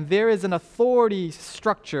together and there is an authority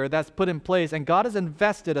structure that's put in place and God has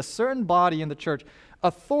invested a certain body in the church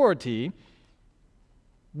authority,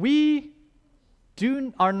 we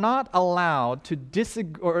are not allowed to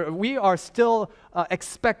disagree, or we are still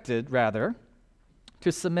expected, rather,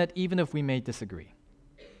 to submit even if we may disagree.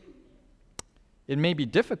 It may be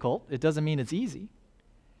difficult. It doesn't mean it's easy.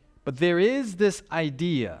 But there is this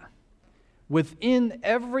idea within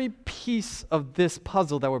every piece of this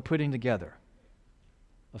puzzle that we're putting together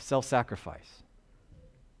of self-sacrifice.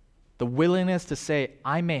 The willingness to say,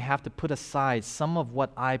 I may have to put aside some of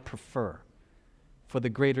what I prefer for the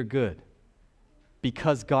greater good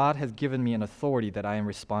because God has given me an authority that I am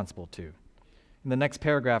responsible to. In the next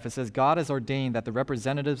paragraph, it says, God has ordained that the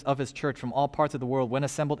representatives of his church from all parts of the world, when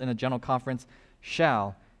assembled in a general conference,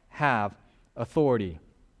 shall have authority.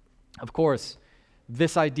 Of course,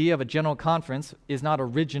 this idea of a general conference is not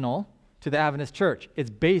original to the Adventist church. It's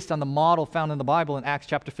based on the model found in the Bible in Acts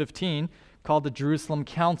chapter 15 called the Jerusalem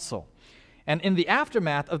Council. And in the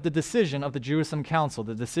aftermath of the decision of the Jerusalem Council,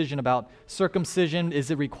 the decision about circumcision, is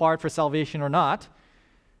it required for salvation or not,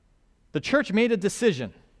 the church made a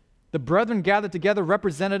decision. The brethren gathered together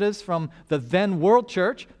representatives from the then world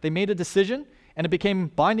church. They made a decision, and it became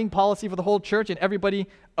binding policy for the whole church, and everybody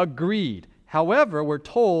agreed. However, we're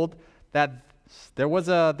told that there was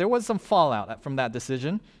some fallout from that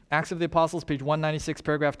decision. Acts of the Apostles, page 196,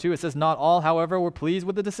 paragraph 2, it says, not all, however, were pleased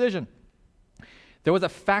with the decision. There was a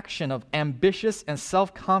faction of ambitious and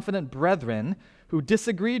self-confident brethren who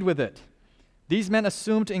disagreed with it. These men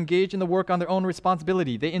assumed to engage in the work on their own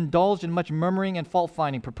responsibility. They indulged in much murmuring and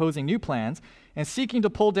fault-finding, proposing new plans, and seeking to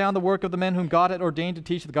pull down the work of the men whom God had ordained to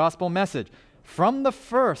teach the gospel message. From the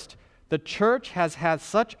first, the church has had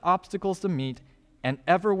such obstacles to meet, and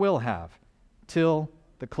ever will have, till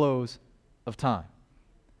the close of time.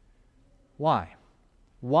 Why?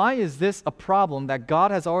 Why is this a problem that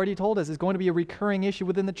God has already told us is going to be a recurring issue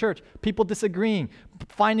within the church? People disagreeing,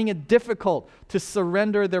 finding it difficult to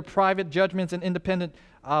surrender their private judgments and independent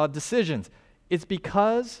decisions. It's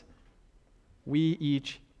because we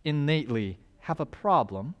each innately have a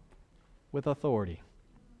problem with authority.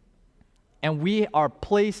 And we are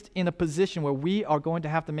placed in a position where we are going to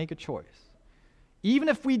have to make a choice. Even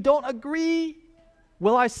if we don't agree,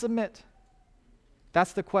 will I submit?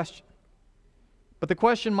 That's the question. But the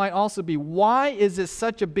question might also be, why is it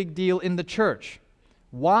such a big deal in the church?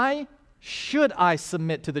 Why should I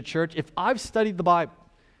submit to the church if I've studied the Bible?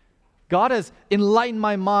 God has enlightened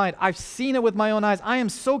my mind. I've seen it with my own eyes. I am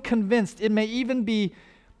so convinced it may even be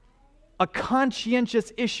a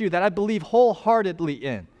conscientious issue that I believe wholeheartedly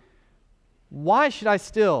in. Why should I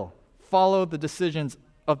still follow the decisions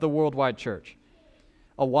of the worldwide church?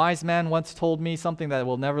 A wise man once told me something that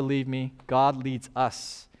will never leave me. God leads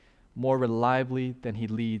us more reliably than he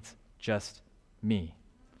leads just me.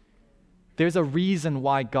 There's a reason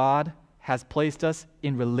why God has placed us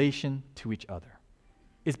in relation to each other.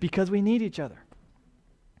 It's because we need each other.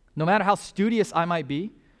 No matter how studious I might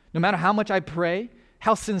be, no matter how much I pray,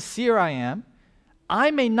 how sincere I am,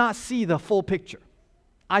 I may not see the full picture.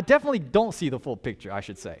 I definitely don't see the full picture, I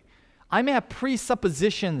should say. I may have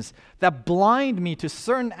presuppositions that blind me to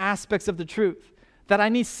certain aspects of the truth, that I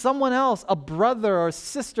need someone else, a brother or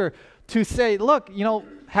sister, to say, look,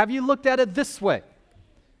 have you looked at it this way?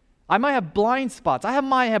 I might have blind spots.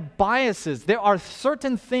 Might have biases. There are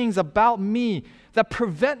certain things about me that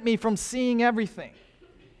prevent me from seeing everything.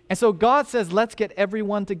 And so God says, let's get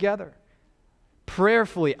everyone together.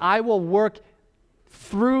 Prayerfully, I will work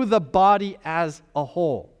through the body as a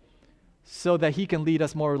whole so that he can lead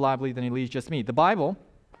us more reliably than he leads just me. The Bible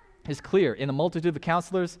is clear. In a multitude of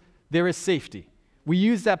counselors, there is safety. We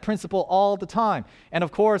use that principle all the time. And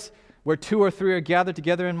of course, where 2 or 3 are gathered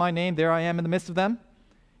together in my name, there I am in the midst of them.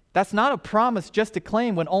 That's not a promise just to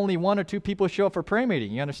claim when only 1 or 2 people show up for prayer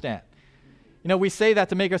meeting, you understand? We say that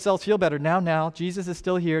to make ourselves feel better. Now, Jesus is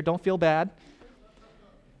still here. Don't feel bad.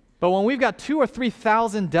 But when we've got 2,000 or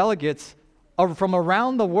 3,000 delegates from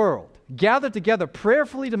around the world gathered together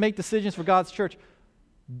prayerfully to make decisions for God's church,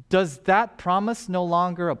 does that promise no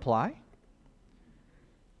longer apply?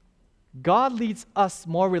 God leads us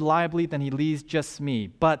more reliably than he leads just me.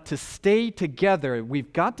 But to stay together,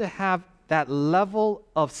 we've got to have that level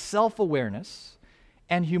of self-awareness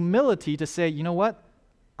and humility to say, you know what?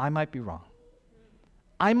 I might be wrong.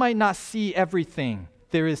 I might not see everything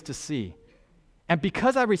there is to see. And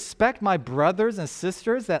because I respect my brothers and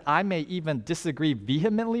sisters that I may even disagree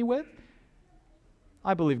vehemently with,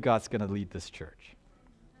 I believe God's going to lead this church.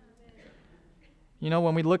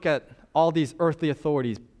 When we look at all these earthly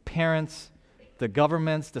authorities, parents, the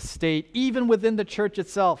governments, the state, even within the church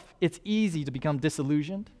itself, it's easy to become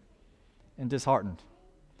disillusioned and disheartened.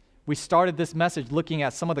 We started this message looking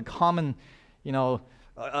at some of the common,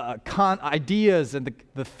 ideas and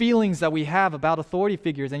the feelings that we have about authority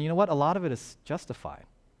figures, and you know what? A lot of it is justified.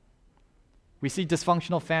 We see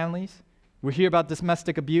dysfunctional families. We hear about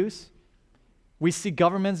domestic abuse. We see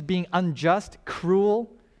governments being unjust,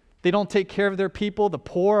 cruel. They don't take care of their people. The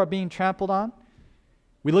poor are being trampled on.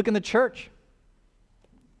 We look in the church,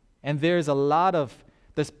 and there's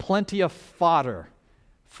plenty of fodder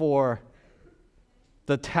for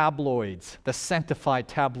the tabloids, the sanctified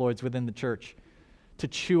tabloids within the church, to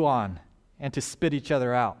chew on and to spit each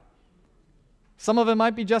other out. Some of it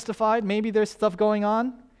might be justified. Maybe there's stuff going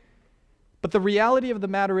on. But the reality of the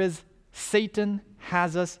matter is, Satan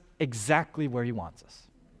has us exactly where he wants us.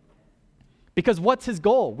 Because what's his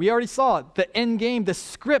goal? We already saw it. The end game, the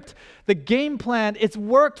script, the game plan, it's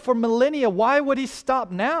worked for millennia. Why would he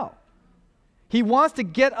stop now? He wants to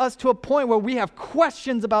get us to a point where we have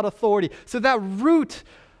questions about authority. So that root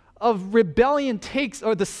of rebellion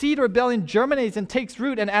the seed of rebellion germinates and takes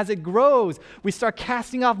root. And as it grows, we start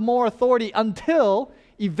casting off more authority until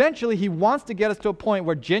eventually he wants to get us to a point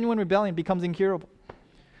where genuine rebellion becomes incurable.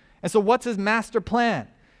 And so what's his master plan?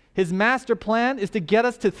 His master plan is to get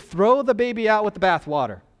us to throw the baby out with the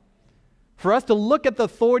bathwater. For us to look at the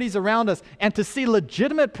authorities around us and to see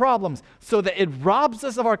legitimate problems so that it robs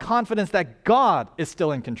us of our confidence that God is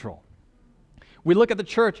still in control. We look at the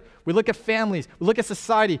church, we look at families, we look at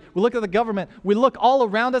society, we look at the government, we look all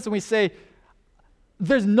around us and we say,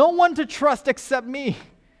 there's no one to trust except me.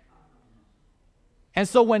 And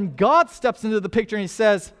so when God steps into the picture and he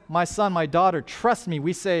says, my son, my daughter, trust me,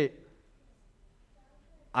 we say,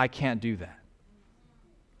 I can't do that.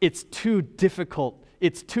 It's too difficult.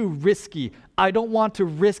 It's too risky. I don't want to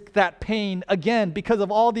risk that pain again because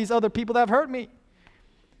of all these other people that have hurt me.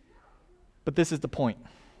 But this is the point.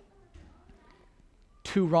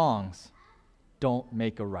 Two wrongs don't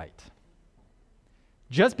make a right.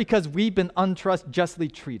 Just because we've been unjustly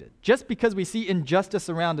treated, just because we see injustice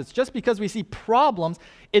around us, just because we see problems,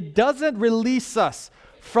 it doesn't release us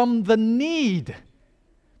from the need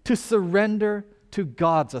to surrender to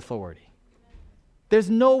God's authority. There's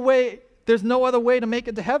no other way to make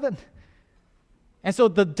it to heaven. And so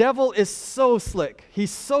the devil is so slick.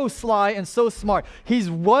 He's so sly and so smart. He's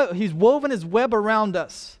woven his web around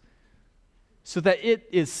us so that it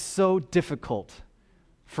is so difficult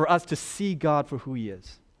for us to see God for who he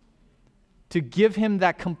is, to give him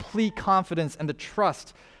that complete confidence and the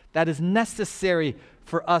trust that is necessary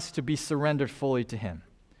for us to be surrendered fully to him.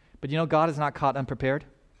 But God is not caught unprepared.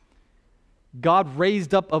 God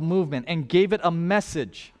raised up a movement and gave it a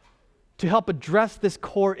message to help address this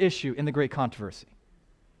core issue in the great controversy.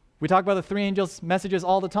 We talk about the three angels' messages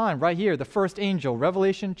all the time, right here. The first angel,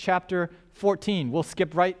 Revelation chapter 14. We'll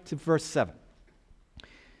skip right to verse 7.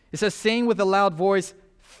 It says, saying with a loud voice,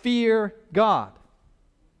 fear God.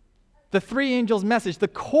 The three angels' message, the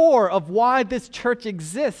core of why this church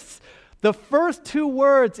exists. The first two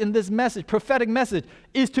words in this message, prophetic message,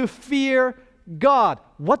 is to fear God.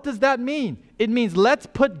 What does that mean? It means let's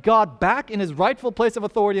put God back in his rightful place of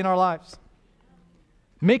authority in our lives.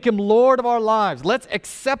 Make him Lord of our lives. Let's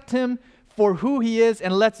accept him for who he is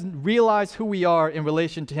and let's realize who we are in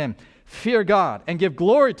relation to him. Fear God and give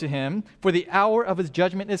glory to him, for the hour of his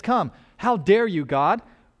judgment is come. How dare you, God?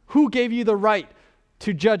 Who gave you the right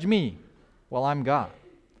to judge me? Well, I'm God.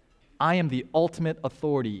 I am the ultimate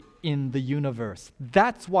authority in the universe.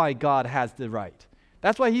 That's why God has the right.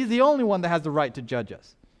 That's why he's the only one that has the right to judge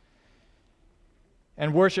us.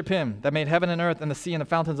 And worship him that made heaven and earth and the sea and the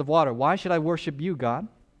fountains of water. Why should I worship you, God?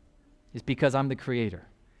 It's because I'm the creator.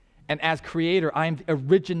 And as creator, I'm the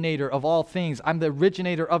originator of all things. I'm the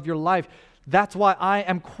originator of your life. That's why I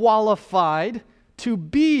am qualified to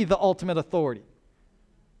be the ultimate authority.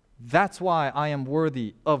 That's why I am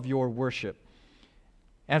worthy of your worship.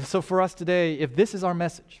 And so for us today, if this is our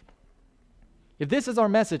message,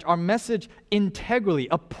 our message integrally,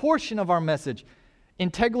 a portion of our message,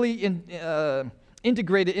 integrally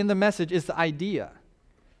integrated in the message is the idea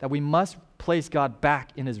that we must place God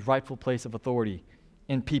back in his rightful place of authority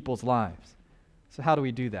in people's lives. So how do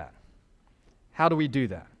we do that?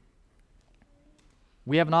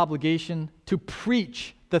 We have an obligation to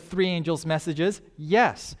preach the three angels' messages,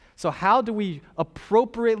 yes. So how do we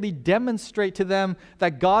appropriately demonstrate to them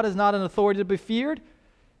that God is not an authority to be feared?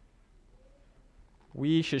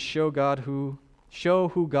 We should show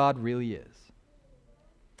who God really is.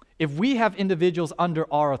 If we have individuals under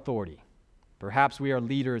our authority, perhaps we are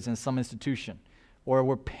leaders in some institution, or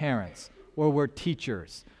we're parents, or we're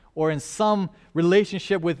teachers, or in some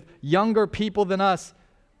relationship with younger people than us,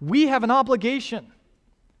 we have an obligation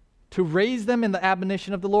to raise them in the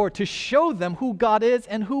admonition of the Lord, to show them who God is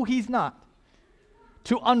and who he's not,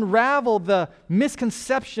 to unravel the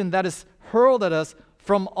misconception that is hurled at us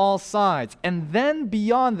from all sides. And then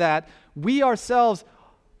beyond that, we ourselves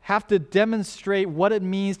have to demonstrate what it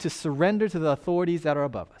means to surrender to the authorities that are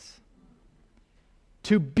above us,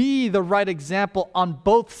 to be the right example on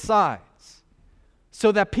both sides,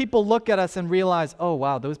 so that people look at us and realize, oh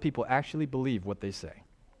wow, those people actually believe what they say.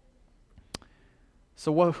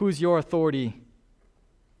 So who's your authority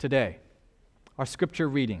today? Our scripture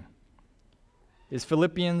reading is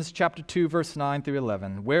Philippians chapter 2, verse 9 through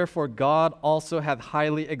 11. Wherefore God also hath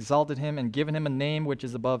highly exalted him and given him a name which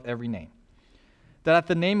is above every name, that at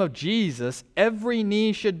the name of Jesus, every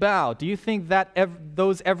knee should bow. Do you think that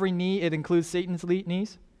every knee, it includes Satan's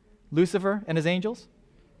knees? Lucifer and his angels?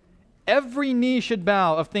 Every knee should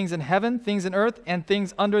bow of things in heaven, things in earth, and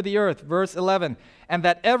things under the earth. Verse 11. And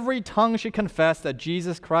that every tongue should confess that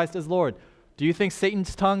Jesus Christ is Lord. Do you think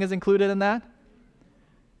Satan's tongue is included in that?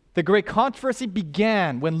 The great controversy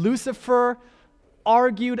began when Lucifer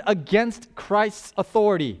argued against Christ's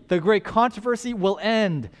authority. The great controversy will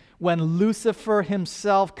end when Lucifer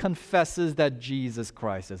himself confesses that Jesus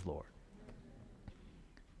Christ is Lord.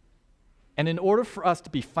 And in order for us to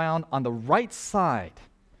be found on the right side,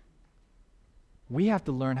 we have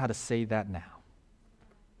to learn how to say that now.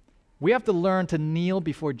 We have to learn to kneel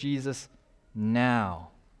before Jesus now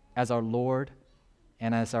as our Lord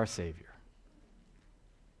and as our Savior.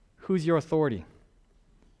 Who's your authority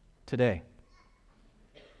today?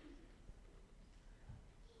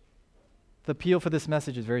 The appeal for this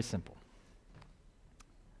message is very simple.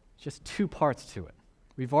 It's just two parts to it.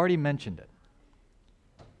 We've already mentioned it.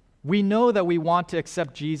 We know that we want to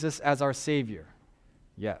accept Jesus as our Savior.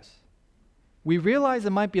 Yes. We realize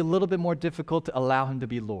it might be a little bit more difficult to allow him to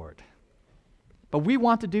be Lord. But we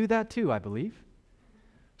want to do that too, I believe.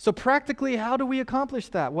 So practically, how do we accomplish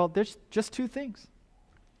that? Well, there's just two things.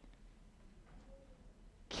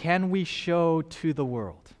 Can we show to the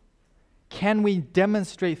world? Can we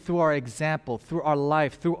demonstrate through our example, through our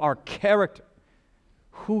life, through our character,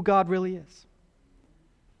 who God really is?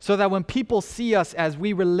 So that when people see us as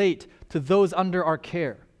we relate to those under our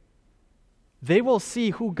care, they will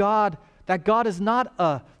see that God is not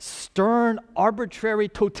a stern, arbitrary,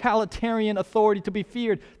 totalitarian authority to be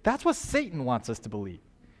feared. That's what Satan wants us to believe.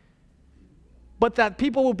 But that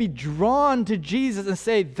people will be drawn to Jesus and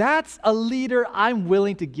say, that's a leader I'm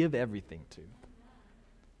willing to give everything to.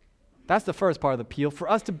 That's the first part of the appeal, for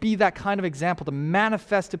us to be that kind of example, to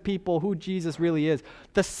manifest to people who Jesus really is.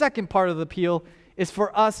 The second part of the appeal is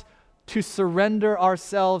for us to surrender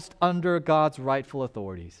ourselves under God's rightful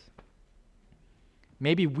authorities.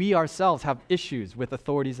 Maybe we ourselves have issues with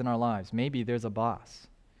authorities in our lives. Maybe there's a boss.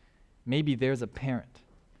 Maybe there's a parent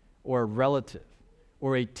or a relative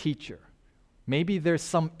or a teacher. Maybe there's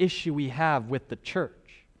some issue we have with the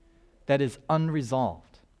church that is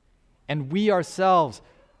unresolved. And we ourselves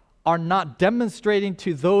are not demonstrating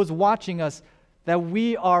to those watching us that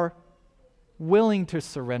we are willing to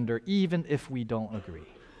surrender even if we don't agree.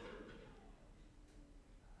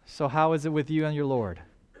 So how is it with you and your Lord?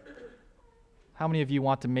 How many of you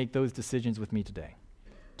want to make those decisions with me today?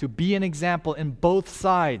 To be an example in both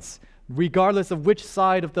sides, regardless of which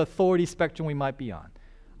side of the authority spectrum we might be on.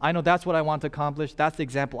 I know that's what I want to accomplish. That's the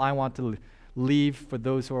example I want to leave for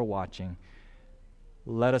those who are watching.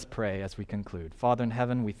 Let us pray as we conclude. Father in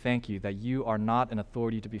heaven, we thank you that you are not an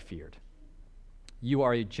authority to be feared. You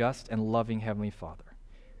are a just and loving Heavenly Father.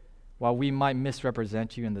 While we might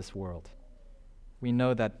misrepresent you in this world, we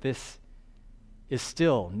know that this is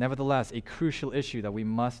still, nevertheless, a crucial issue that we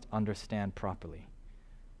must understand properly.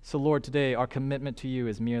 So, Lord, today our commitment to you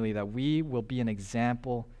is merely that we will be an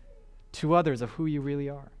example to others of who you really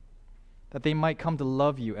are, that they might come to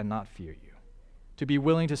love you and not fear you, to be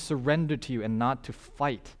willing to surrender to you and not to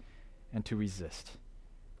fight and to resist.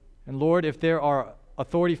 And Lord, if there are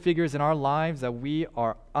authority figures in our lives that we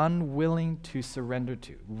are unwilling to surrender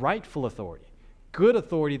to, rightful authority, good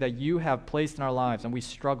authority that you have placed in our lives, and we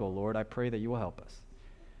struggle, Lord, I pray that you will help us.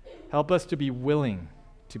 Help us to be willing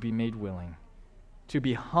to be made willing, to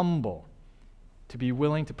be humble, to be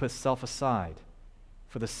willing to put self aside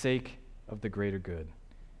for the sake of the greater good.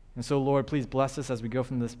 And so, Lord, please bless us as we go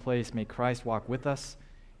from this place. May Christ walk with us,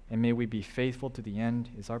 and may we be faithful to the end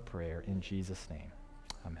is our prayer in Jesus' name.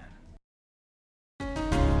 Amen.